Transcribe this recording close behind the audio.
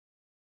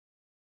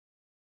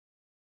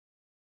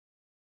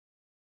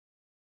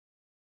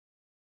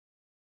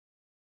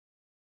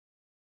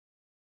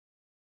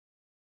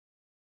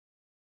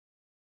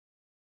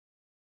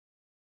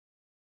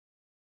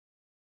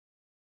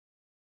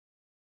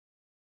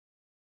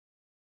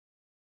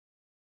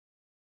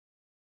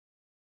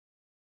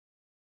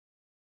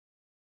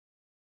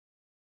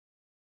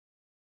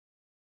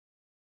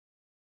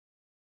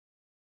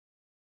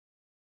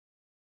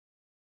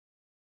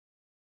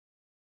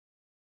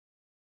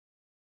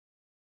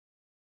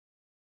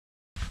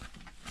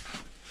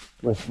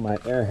with my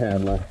air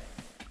handler.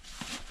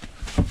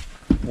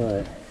 All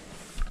right,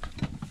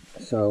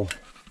 so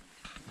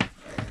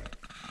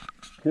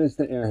here's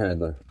the air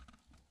handler.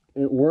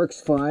 It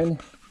works fine,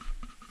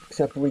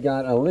 except we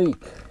got a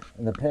leak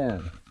in the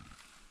pan.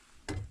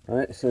 All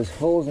right, so there's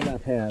holes in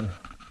that pan,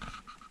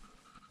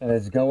 and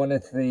it's going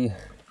into the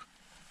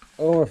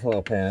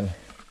overflow pan.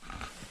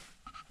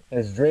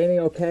 It's draining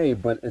okay,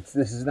 but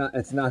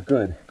it's not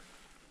good.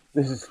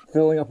 This is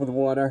filling up with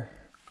water.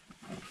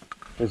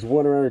 There's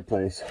water every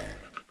place.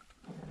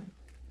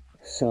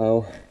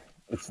 So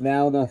it's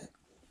now the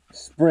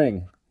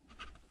spring.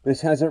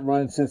 This hasn't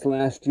run since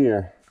last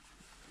year.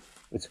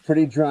 It's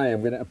pretty dry.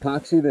 I'm going to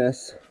epoxy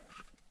this.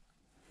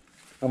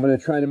 I'm going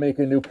to try to make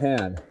a new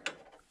pan.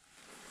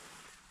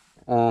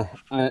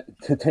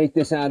 To take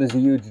this out is a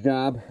huge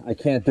job. I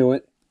can't do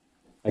it.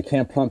 I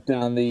can't pump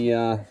down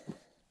the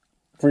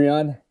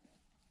Freon.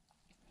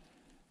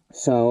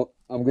 So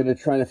I'm going to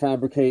try to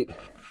fabricate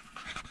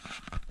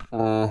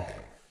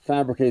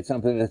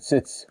something that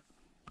sits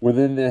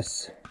within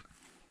this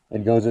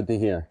and goes into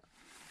here.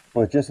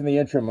 But just in the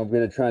interim, I'm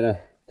going to try to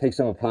take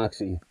some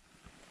epoxy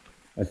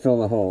and fill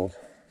the holes.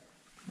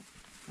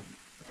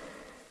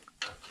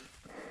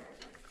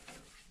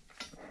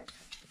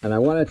 And I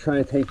want to try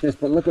to take this,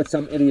 but look what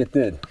some idiot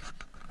did.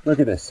 Look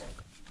at this.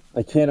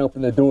 I can't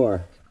open the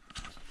door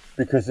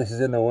because this is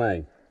in the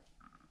way.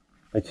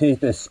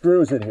 There's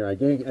screws in here. I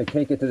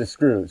can't get to the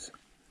screws.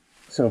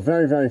 So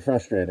very, very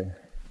frustrating.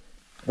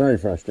 Very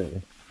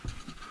frustrating.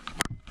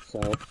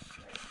 So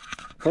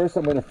first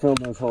I'm going to fill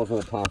those holes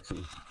with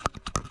epoxy.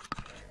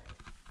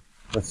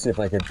 Let's see if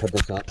I can put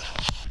this up.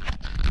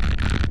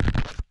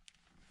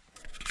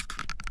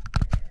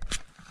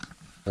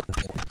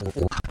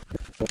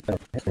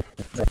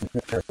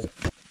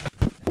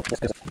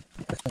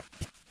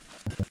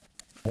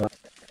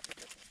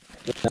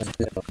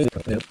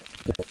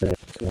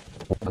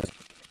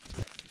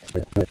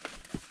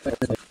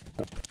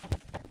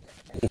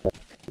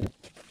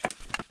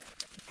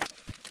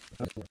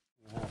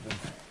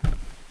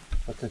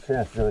 What's the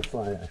chance of it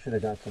sliding? I should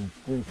have got some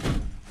grease.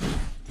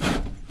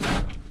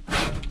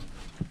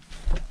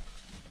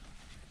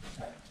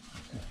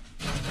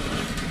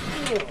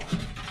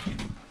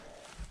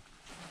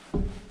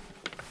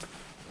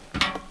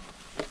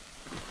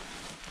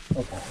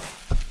 Okay.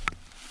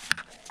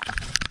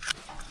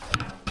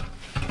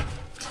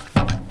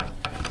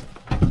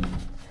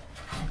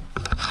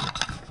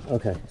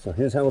 Okay, so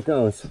here's how it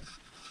goes.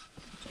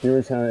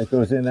 Here's how it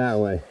goes in that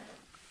way.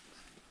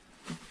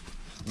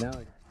 Now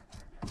I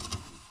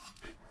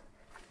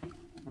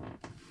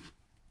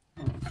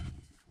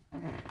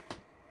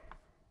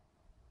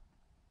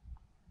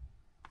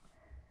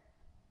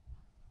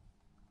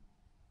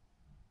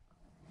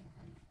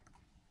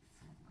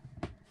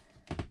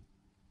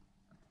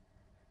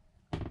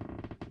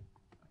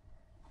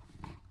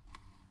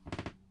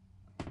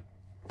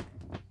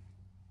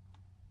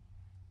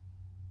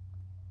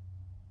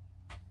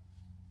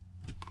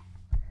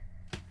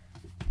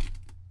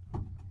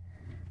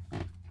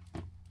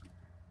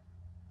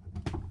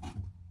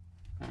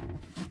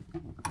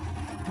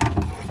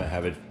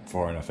have it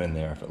far enough in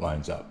there if it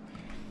lines up.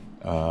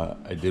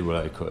 I did what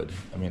I could.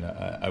 I mean,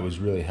 I was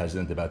really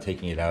hesitant about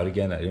taking it out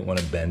again. I didn't want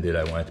to bend it.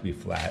 I want it to be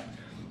flat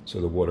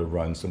so the water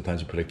runs.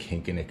 Sometimes you put a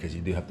kink in it because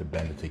you do have to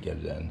bend it to get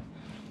it in.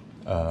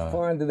 as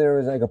far under there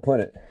as I could put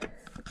it.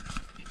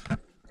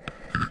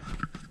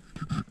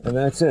 And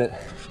that's it.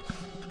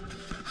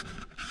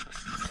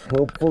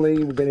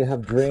 Hopefully we're going to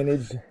have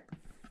drainage.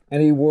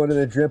 Any water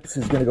that drips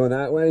is going to go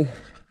that way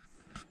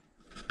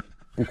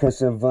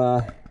because of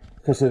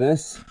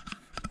this.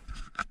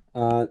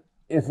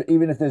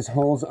 Even if there's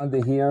holes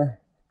under here,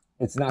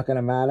 it's not going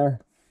to matter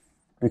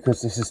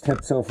because this is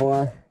tipped so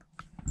far.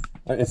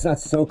 It's not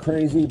so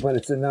crazy, but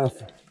it's enough.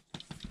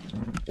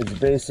 It's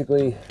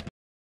basically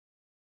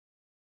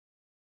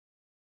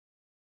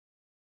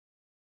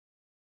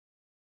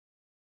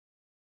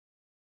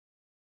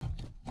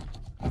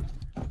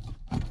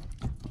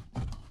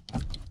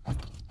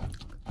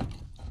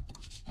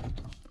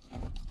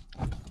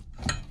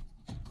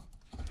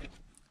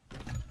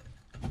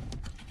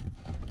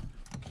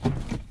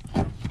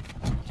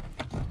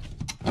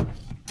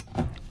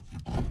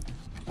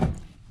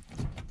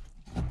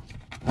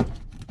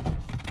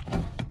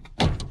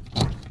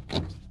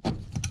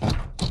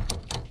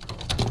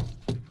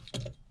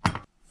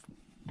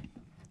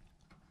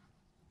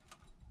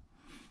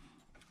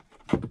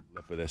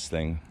for this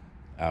thing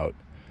out.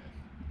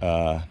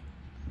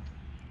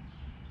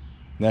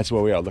 That's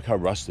where we are. Look how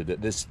rusted.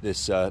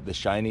 The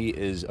shiny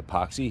is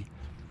epoxy,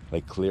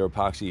 like clear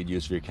epoxy you'd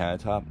use for your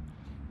countertop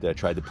that I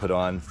tried to put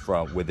on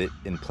with it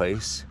in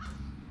place.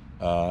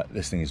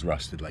 This thing is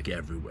rusted like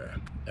everywhere.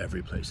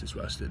 Every place is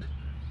rusted.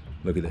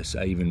 Look at this.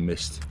 I even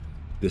missed.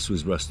 This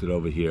was rusted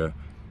over here.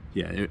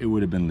 Yeah, it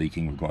would have been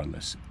leaking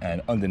regardless.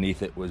 And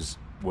underneath it was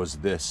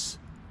this.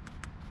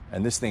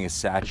 And this thing is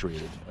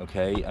saturated,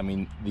 okay? I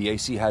mean, the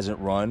AC hasn't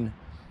run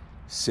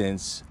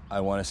since,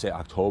 I want to say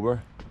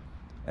October,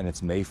 and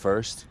it's May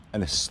 1st,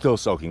 and it's still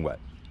soaking wet.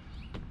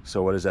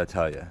 So what does that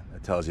tell you?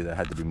 That tells you there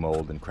had to be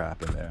mold and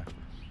crap in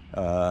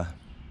there.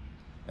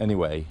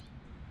 Anyway,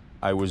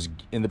 I was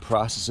in the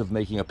process of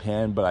making a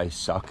pan, but I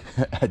suck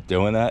at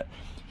doing that.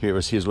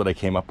 Here's what I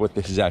came up with.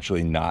 This is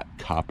actually not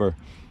copper.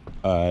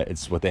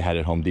 It's what they had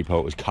at Home Depot.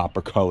 It was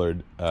copper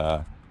colored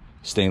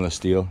stainless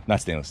steel, not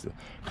stainless steel,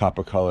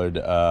 copper colored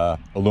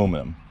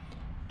aluminum.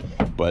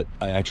 But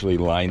I actually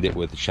lined it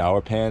with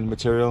shower pan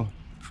material.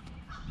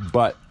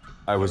 But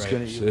I was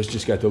gonna. So this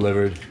just got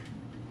delivered.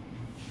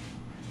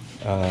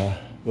 A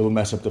little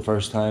mess up the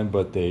first time,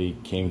 but they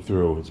came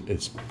through.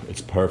 It's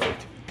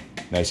perfect.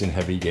 Nice and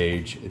heavy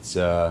gauge. It's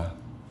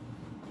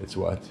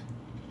what?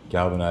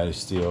 Galvanized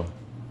steel.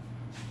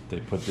 They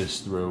put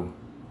this through.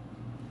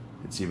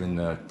 It's even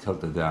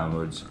tilted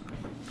downwards.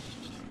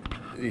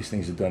 These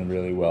things are done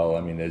really well.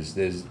 I mean,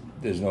 there's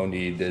no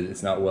need.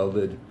 It's not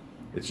welded.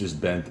 It's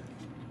just bent,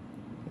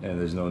 and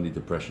there's no need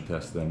to pressure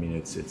test it. I mean,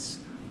 it's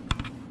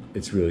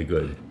really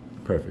good.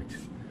 Perfect.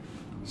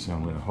 So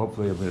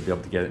hopefully I'm gonna be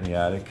able to get it in the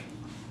attic,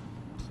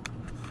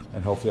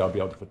 and hopefully I'll be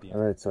able to put the. All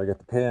right, so I got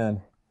the pan.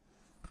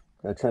 I'm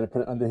gonna try to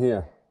put it under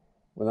here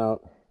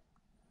without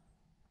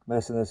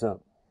messing this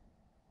up.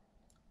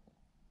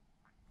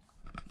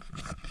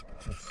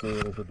 Let's see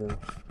what I can do.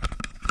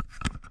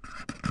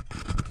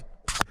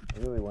 I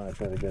really want to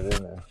try to get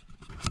in there.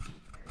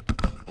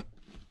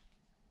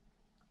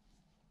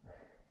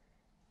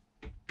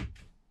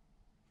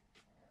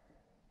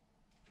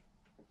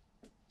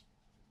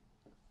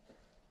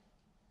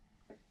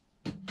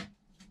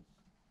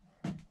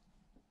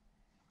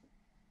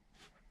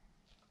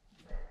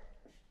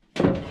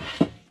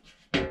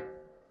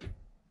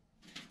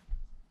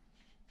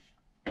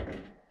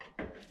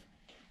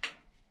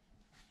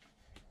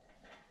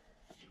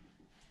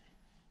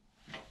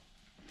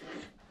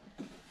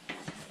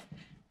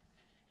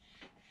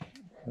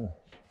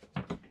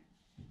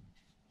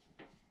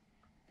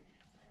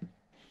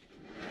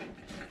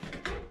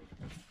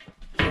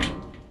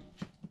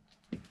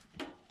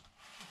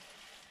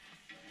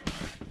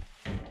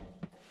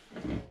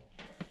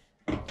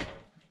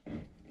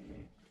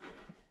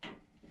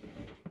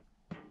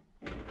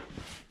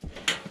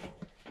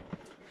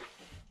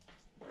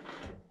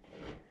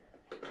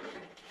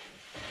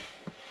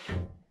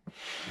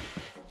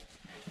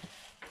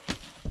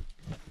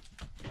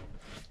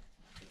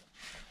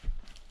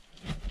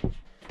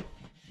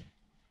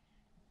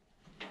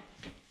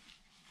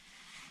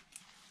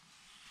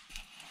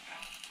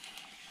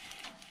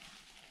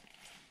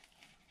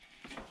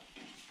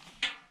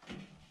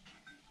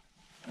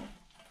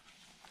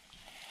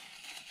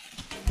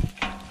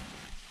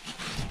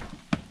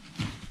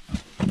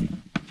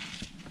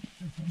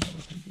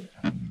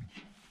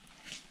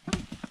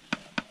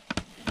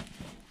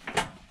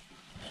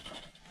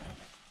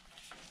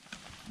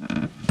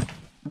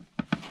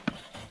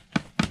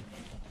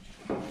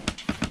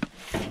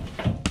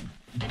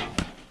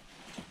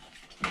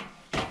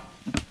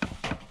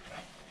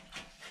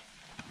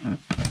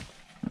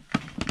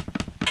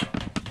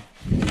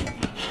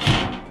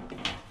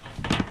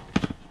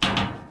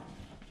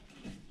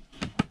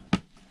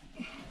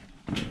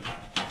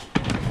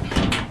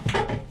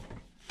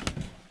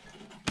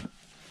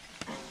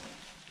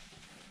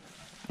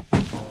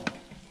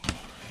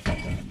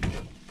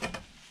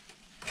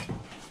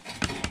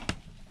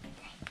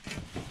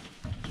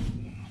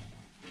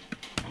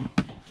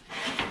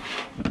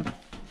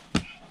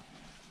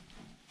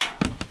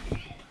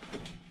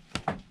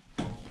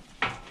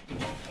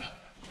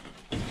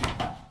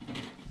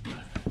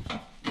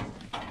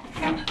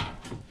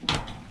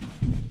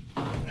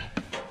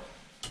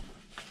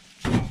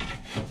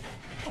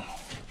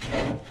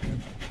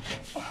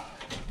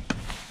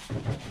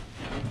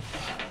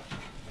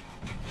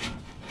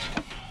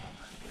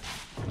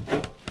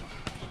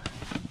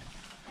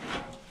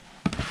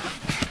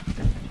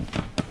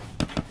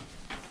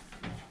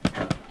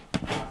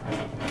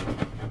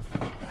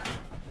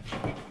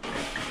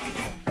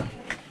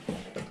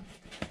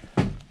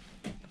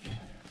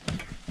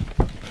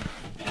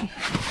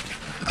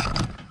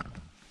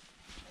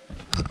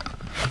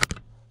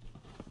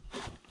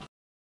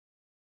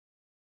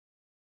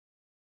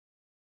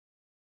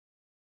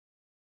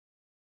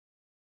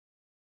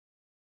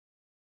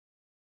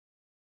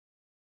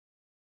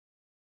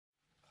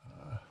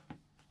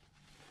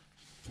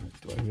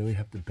 Do I really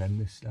have to bend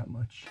this that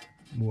much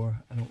more?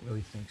 I don't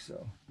really think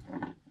so.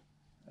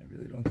 I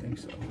really don't think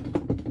so. I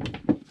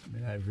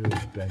mean, I really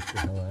bent the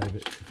hell out of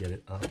it to get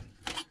it up.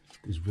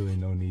 There's really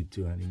no need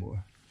to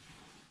anymore.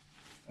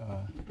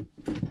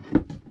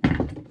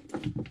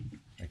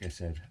 Like I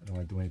said, I don't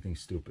want to do anything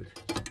stupid.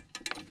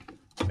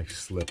 Like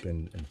slip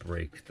and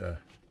break the...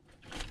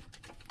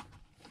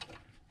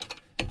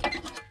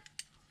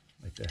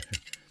 Like that.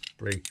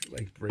 Break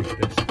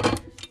this.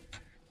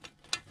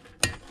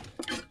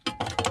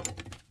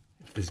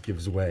 If this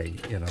gives way,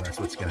 you know, that's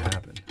what's gonna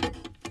happen.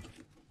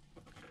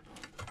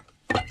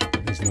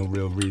 There's no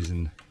real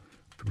reason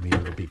for me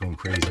to be going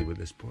crazy with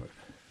this part.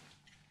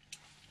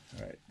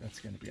 All right, that's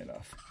gonna be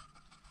enough.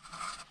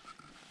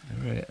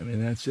 All right, I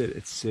mean, that's it.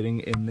 It's sitting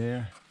in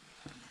there.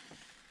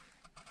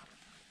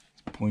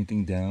 It's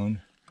pointing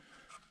down.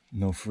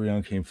 No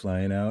Freon came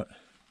flying out.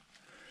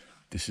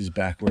 This is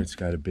back where it's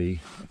got to be.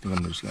 I think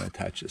I'm just going to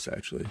attach this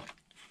actually.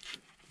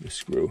 This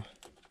screw.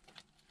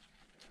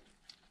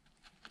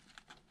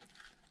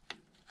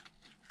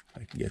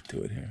 I can get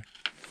to it here.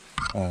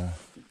 And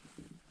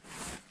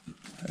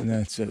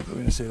that's it. We're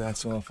going to say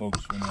that's all,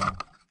 folks, for now.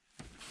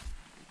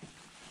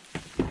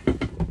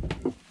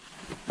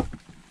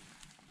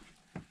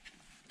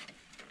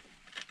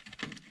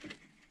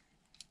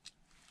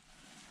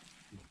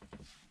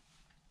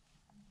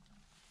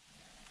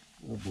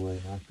 Oh boy,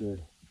 not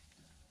good.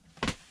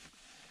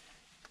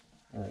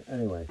 Alright,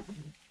 anyway,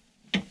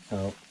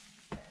 so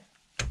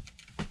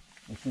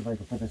let's see if I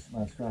can put this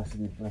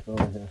monstrosity back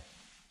over here.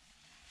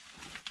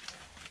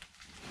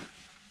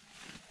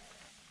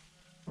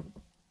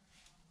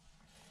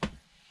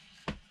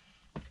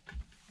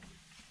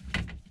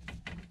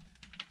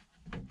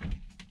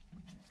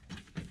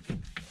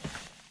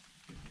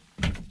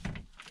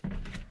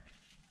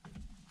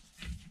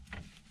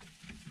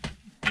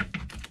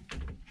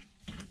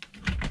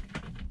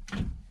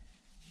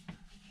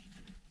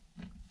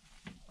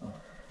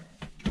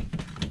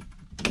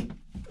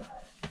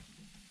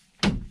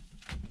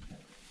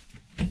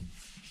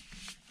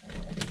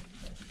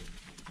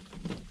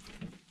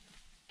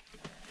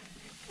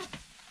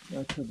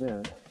 Not too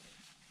bad.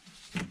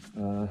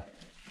 Not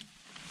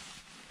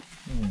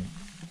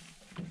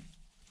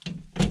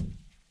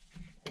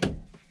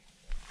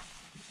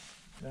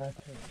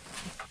too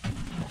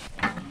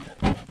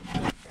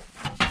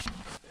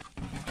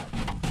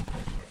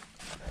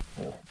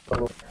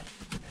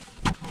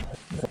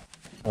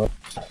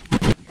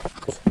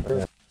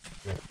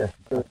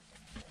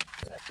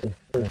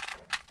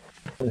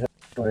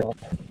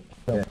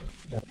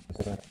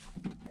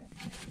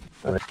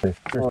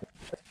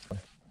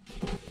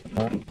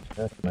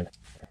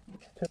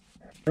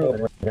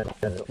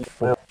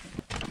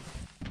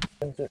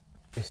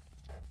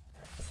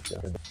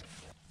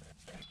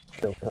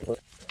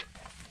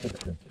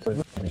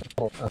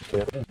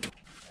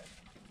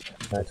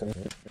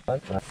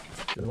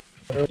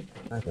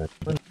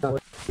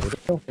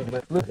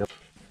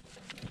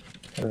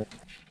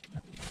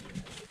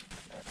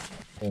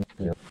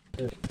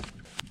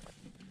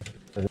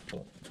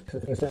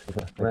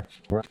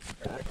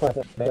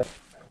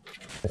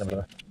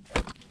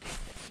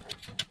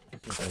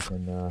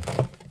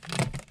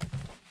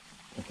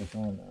put this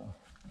on now.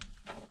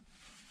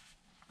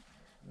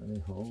 Any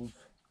holes?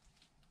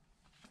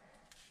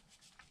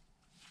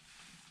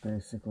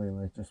 Basically,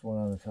 like just one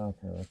on the top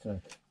here. That's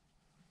it.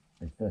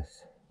 Like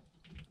this.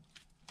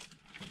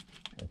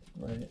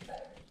 Like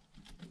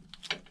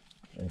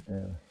right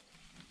there.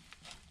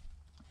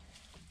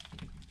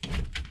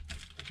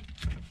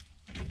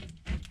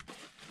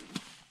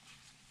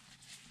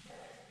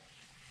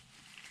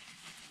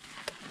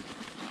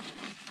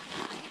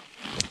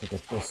 Let's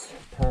get this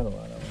panel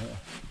out of here.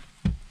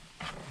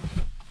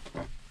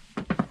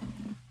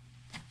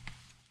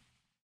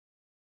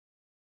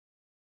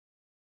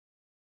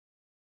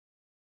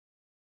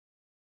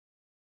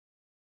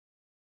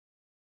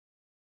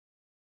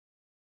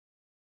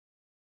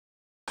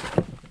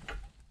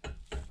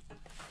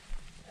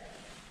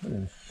 Look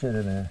at this shit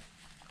in there.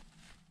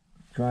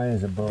 Dry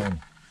as a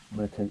bone. I'm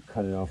going to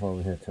cut it off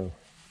over here too.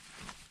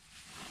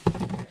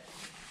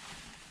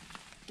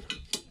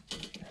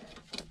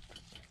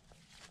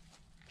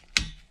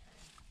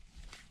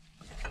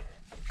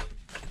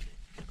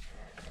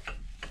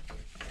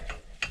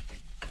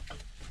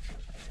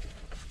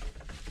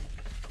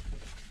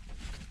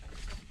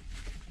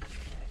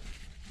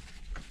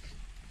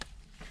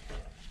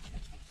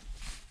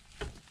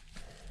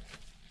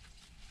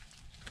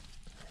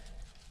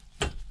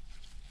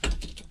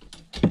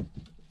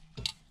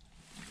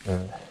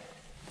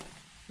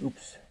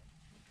 Oops.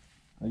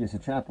 I guess the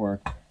trap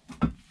worked.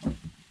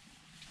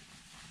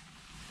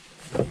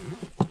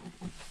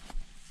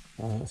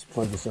 Let's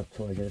plug this up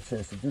till I get a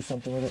chance to do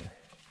something with it.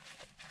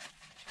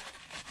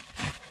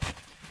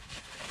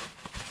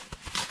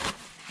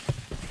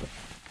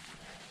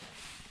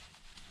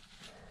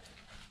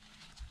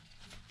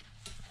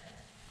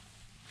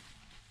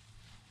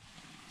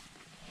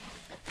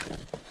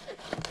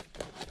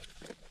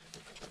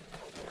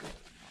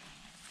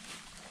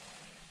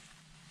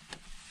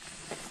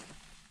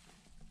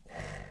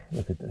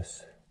 Look at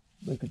this.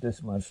 Look at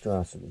this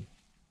monstrosity.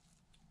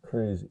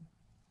 Crazy.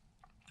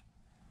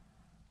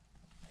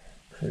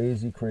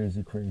 Crazy,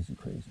 crazy, crazy,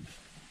 crazy.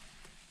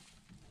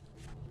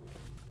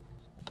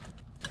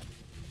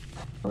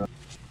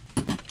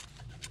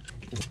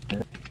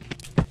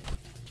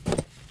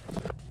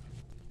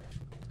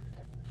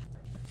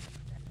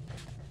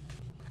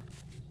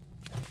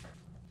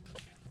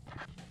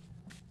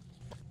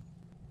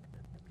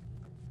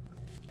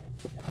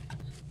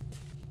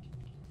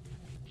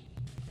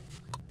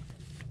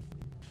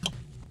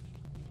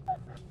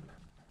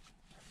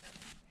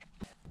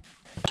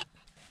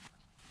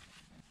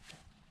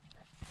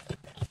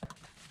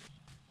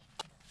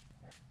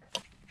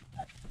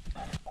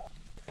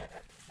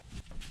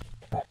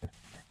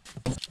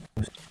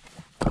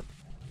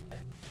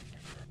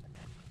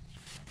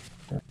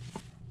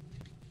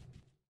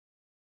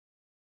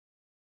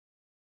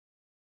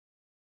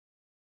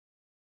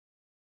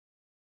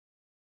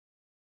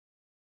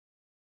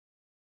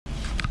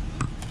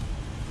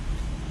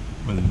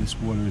 this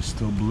water is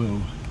still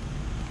blue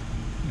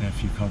in a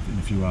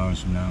few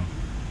hours from now.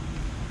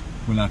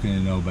 We're not going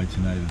to know by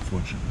tonight,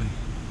 unfortunately.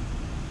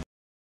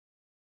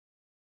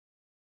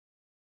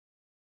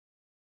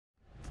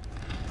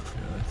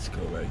 Let's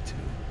go right to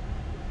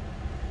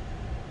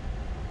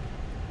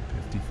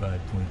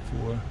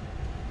 55.4.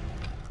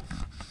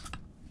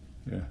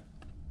 Yeah.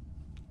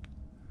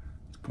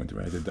 Let's point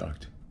right at the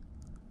duct.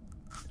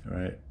 All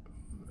right.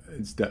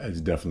 It's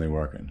definitely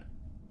working.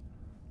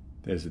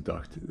 There's the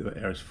duct. The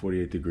air is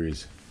 48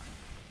 degrees.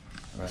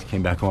 All right.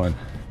 Came back on.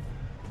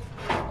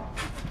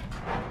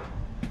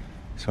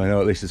 So I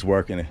know at least it's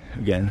working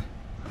again,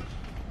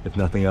 if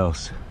nothing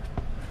else.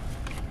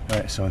 All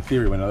right, so in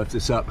theory, when I lift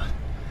this up,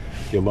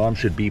 the alarm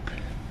should beep.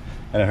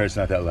 And I heard it's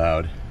not that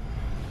loud.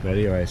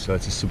 Ready? All right, so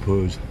let's just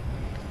suppose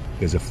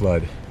there's a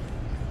flood.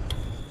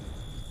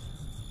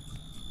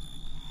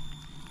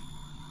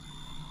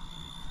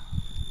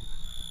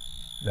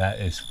 That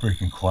is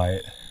freaking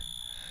quiet,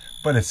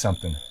 but it's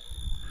something.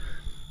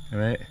 All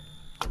right,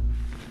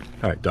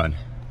 done.